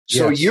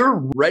So you're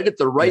right at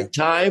the right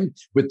time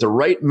with the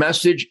right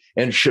message.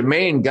 And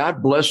Shemaine,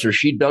 God bless her.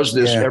 She does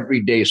this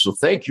every day. So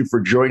thank you for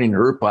joining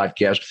her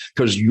podcast,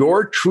 because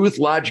your truth,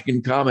 logic,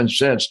 and common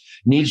sense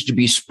needs to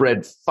be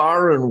spread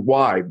far and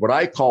wide. What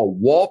I call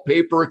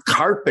wallpaper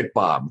carpet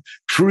bomb.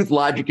 Truth,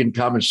 logic, and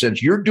common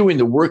sense. You're doing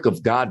the work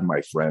of God,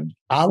 my friend.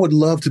 I would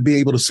love to be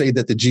able to say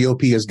that the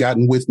GOP has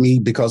gotten with me,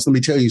 because let me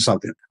tell you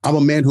something. I'm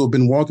a man who have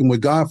been walking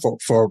with God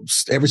for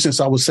ever since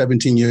I was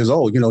 17 years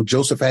old. You know,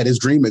 Joseph had his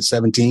dream at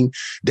 17.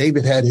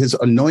 David had his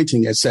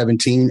anointing at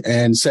 17,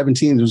 and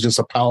 17 was just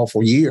a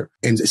powerful year.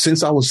 And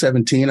since I was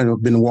 17,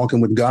 I've been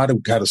walking with God. I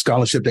got a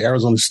scholarship to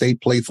Arizona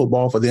State, played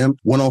football for them,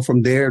 went on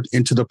from there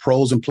into the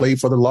pros and played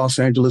for the Los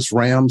Angeles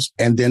Rams,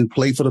 and then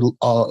played for the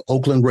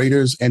Oakland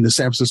Raiders and the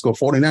San Francisco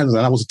 49ers. And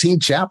I was a team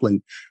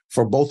chaplain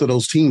for both of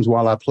those teams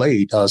while I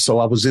played. So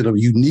I was in a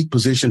unique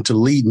position to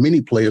lead many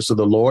players to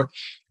the Lord.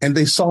 And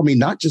they saw me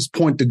not just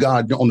point to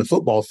God on the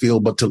football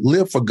field, but to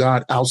live for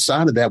God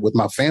outside of that with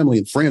my family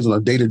and friends on a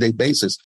day-to-day basis.